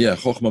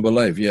Chokhmah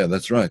B'Leiv. Yeah,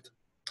 that's right.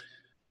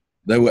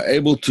 They were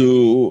able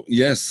to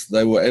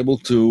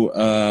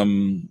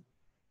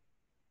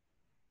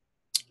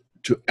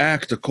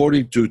act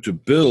according to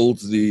build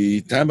the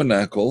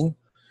tabernacle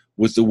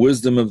with the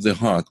wisdom of the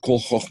heart,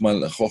 called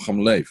Chokhmah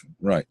Leiv,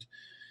 right?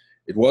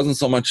 It wasn't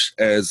so much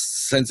as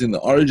sensing the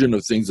origin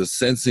of things as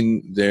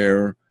sensing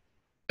their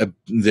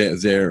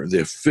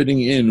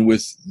fitting in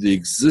with the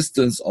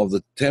existence of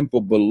the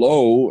temple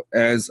below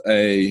as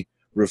a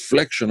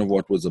reflection of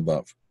what was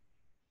above.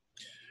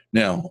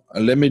 Now,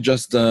 let me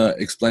just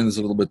explain this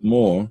a little bit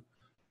more.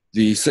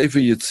 The Sefer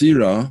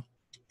Yetzirah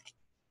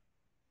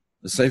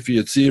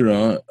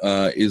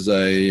is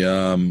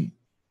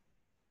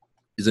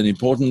an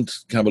important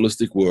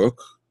Kabbalistic work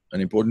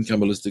an important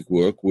Kabbalistic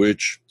work,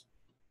 which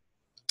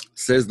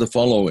says the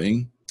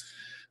following,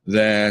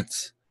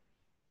 that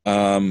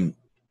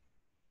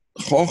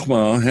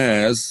Chokhmah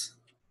has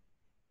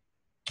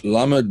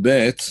Lamed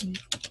Bet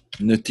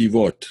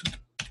Netivot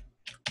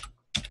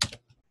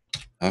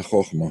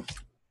HaChokhmah.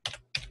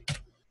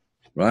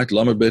 Right?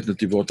 Lamed Bet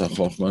Netivot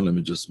HaChokhmah. Let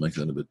me just make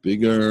that a bit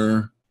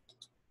bigger.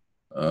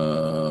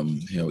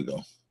 Here we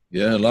go.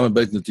 Yeah, Lamed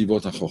Bet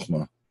Netivot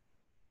HaChokhmah.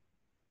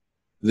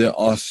 There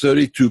are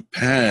 32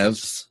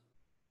 paths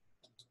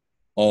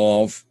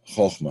of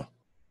Chokhmah.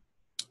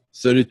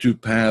 32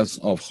 paths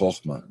of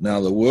Chokhmah.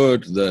 Now the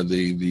word,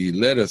 the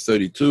letter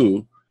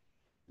 32,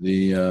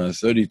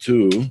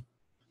 32,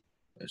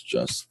 it's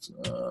just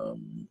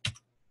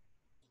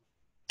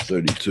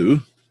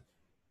 32,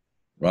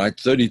 right?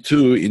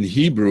 32 in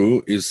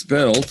Hebrew is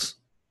spelled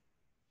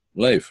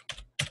Lev.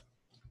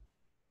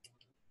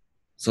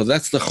 So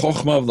that's the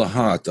Chokhmah of the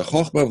heart. The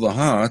Chokhmah of the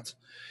heart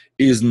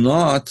is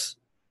not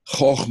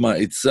Chokhmah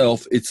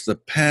itself, it's the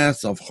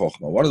paths of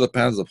Chokhmah. What are the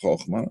paths of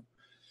Chokhmah?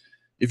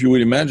 If you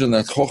would imagine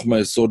that Chokhmah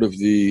is sort of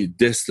the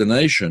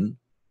destination,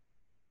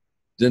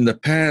 then the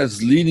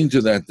paths leading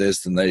to that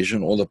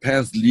destination, or the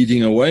paths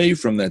leading away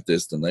from that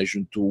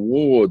destination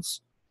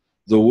towards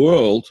the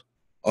world,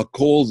 are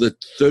called the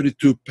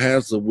 32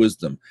 paths of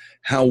wisdom,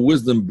 how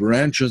wisdom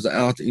branches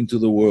out into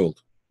the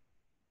world.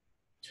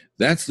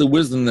 That's the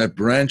wisdom that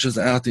branches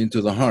out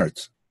into the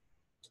heart.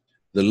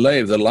 The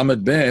Lev, the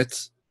Lamed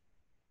Bet,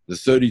 the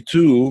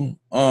 32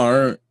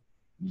 are,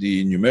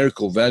 the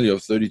numerical value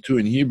of 32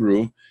 in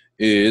Hebrew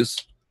is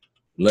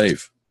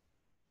Lev.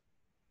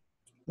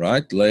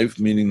 Right? Lev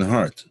meaning the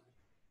heart.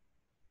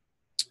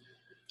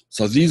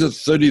 So these are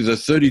the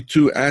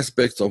 32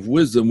 aspects of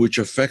wisdom which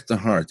affect the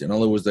heart. In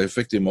other words, they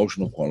affect the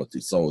emotional quality.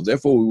 So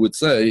therefore we would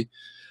say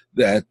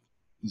that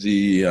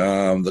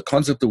the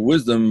concept of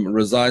wisdom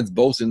resides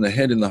both in the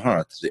head and the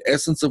heart. The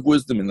essence of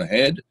wisdom in the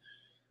head,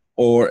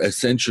 or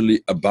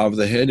essentially above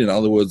the head. In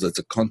other words, it's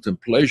a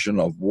contemplation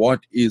of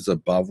what is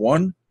above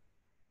one.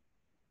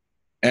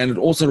 And it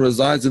also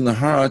resides in the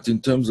heart in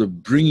terms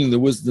of bringing the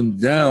wisdom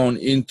down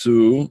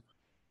into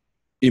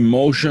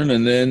emotion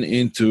and then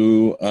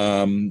into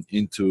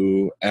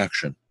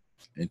action,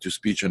 into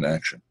speech and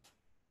action.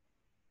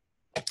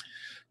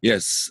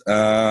 Yes,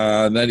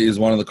 that is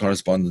one of the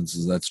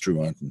correspondences. That's true,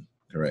 Martin.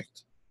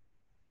 Correct.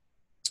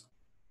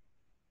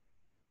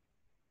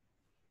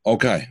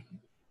 Okay.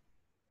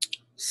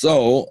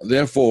 So,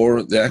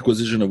 therefore, the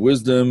acquisition of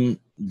wisdom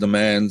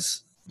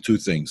demands two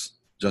things,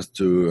 just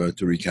to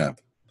recap.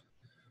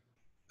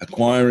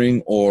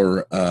 Acquiring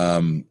or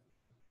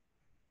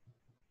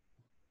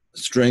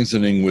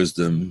strengthening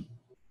wisdom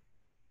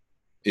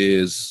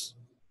is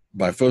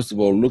by, first of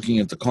all, looking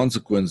at the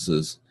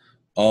consequences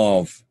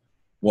of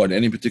what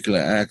any particular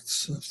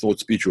act, thought,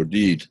 speech, or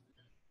deed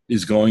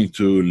is going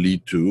to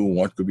lead to,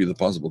 what could be the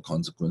possible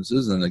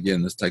consequences. And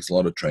again, this takes a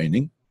lot of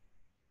training.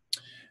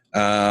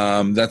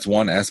 That's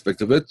one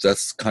aspect of it.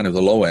 That's kind of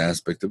the lower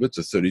aspect of it,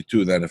 the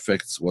 32 that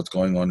affects what's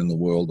going on in the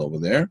world over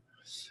there,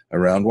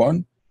 around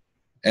one.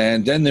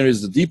 And then there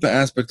is the deeper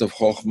aspect of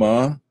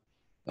Chokhmah.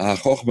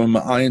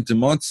 Chokhmah ma'ayin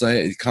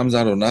timotzei, it comes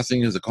out of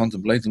nothing, is a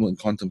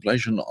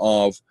contemplation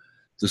of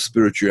the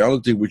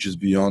spirituality which is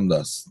beyond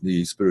us,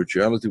 the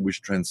spirituality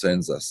which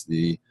transcends us,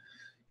 the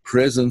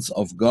presence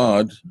of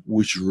God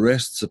which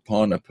rests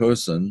upon a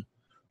person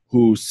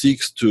who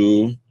seeks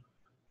to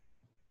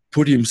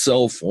put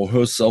himself or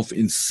herself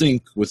in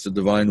sync with the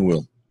divine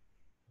will.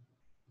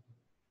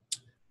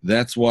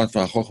 That's what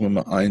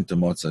Chokhmah ma'ayin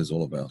timotzei is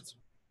all about.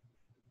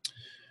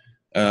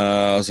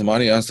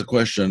 Somebody asked the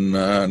question,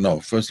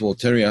 first of all,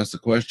 Terry asked the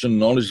question,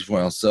 knowledge is for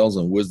ourselves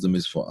and wisdom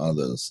is for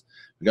others.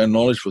 Again,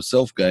 knowledge for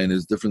self-gain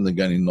is different than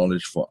gaining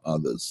knowledge for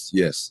others.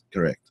 Yes,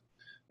 correct.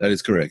 That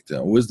is correct.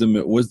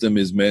 Wisdom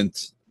is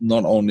meant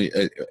not only,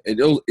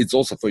 it's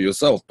also for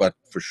yourself, but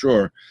for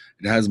sure,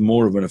 it has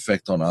more of an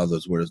effect on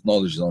others, whereas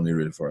knowledge is only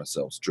really for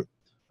ourselves. True.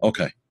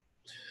 Okay.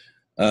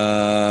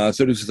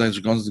 36 times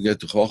we constantly get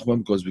to Chokhmah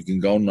because we can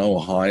go no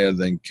higher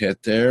than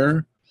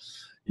Keter.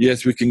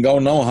 Yes, we can go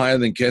no higher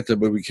than Keter,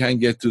 but we can't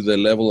get to the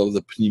level of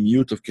the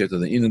pnimiyut of Keter,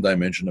 the inner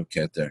dimension of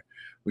Keter,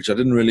 which I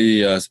didn't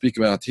really speak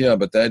about here,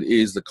 but that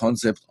is the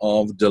concept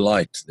of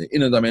delight. The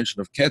inner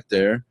dimension of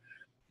Keter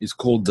is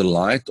called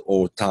delight,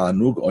 or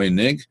ta'anug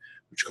oineg,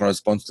 which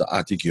corresponds to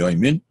atik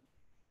yomin,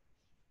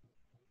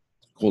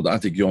 called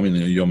atik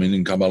yomin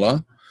in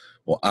Kabbalah,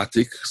 or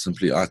atik,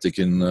 simply atik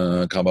in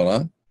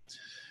Kabbalah.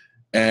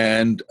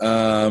 And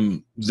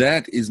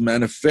that is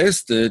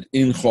manifested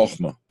in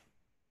Chokhmah.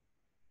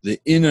 The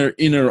inner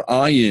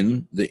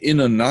ayin, the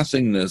inner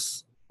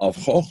nothingness of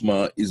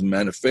Chokhmah is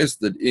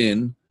manifested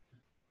in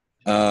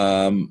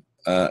Chokhmah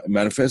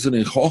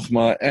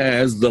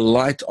as the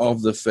light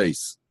of the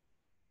face.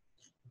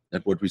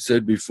 That's what we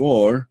said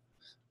before.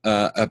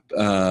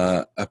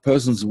 A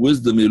person's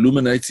wisdom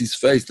illuminates his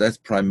face. That's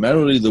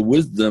primarily the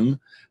wisdom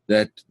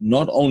that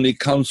not only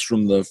comes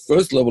from the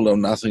first level of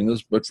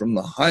nothingness, but from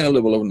the higher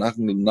level of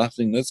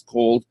nothingness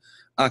called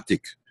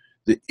Atik,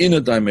 the inner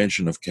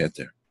dimension of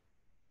Keter.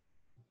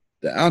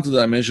 The outer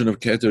dimension of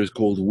Keter is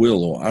called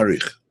will or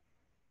arich.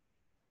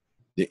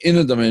 The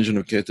inner dimension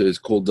of Keter is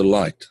called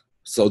delight.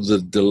 So the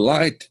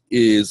delight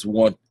is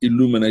what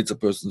illuminates a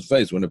person's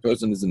face. When a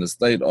person is in a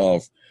state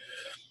of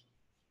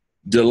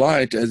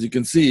delight, as you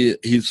can see,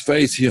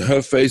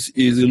 her face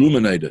is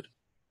illuminated.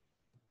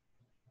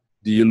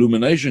 The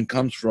illumination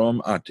comes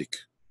from Atik.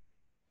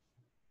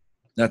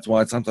 That's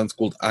why it's sometimes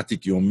called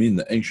Atik Yomin,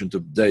 the ancient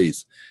of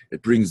days.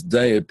 It brings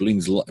day, it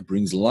brings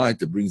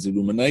light, it brings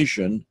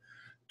illumination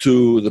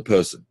to the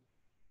person.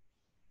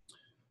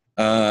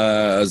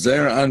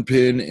 Zer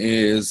Anpin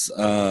is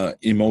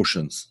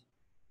emotions.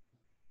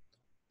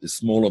 The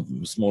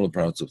smaller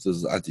parts of this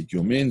is Atik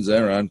Yomin.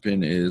 Zer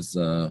Anpin is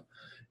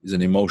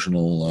an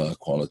emotional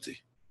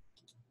quality.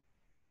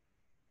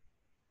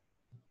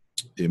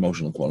 The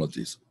emotional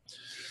qualities.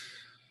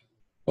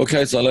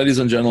 Okay, so ladies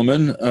and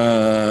gentlemen,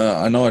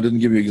 I know I didn't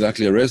give you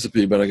exactly a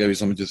recipe, but I gave you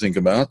something to think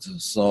about.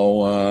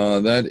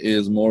 So that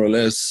is more or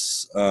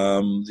less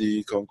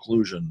the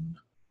conclusion.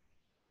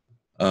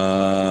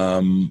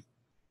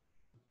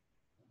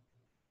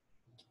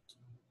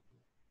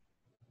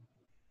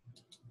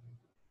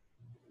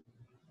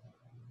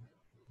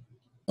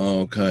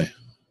 Okay.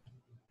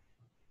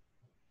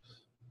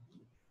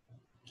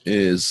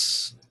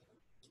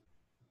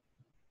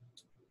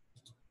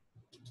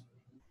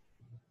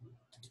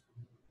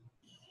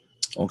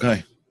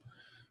 Okay.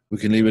 We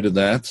can leave it at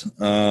that.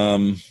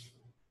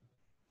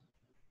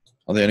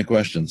 Are there any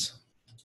questions?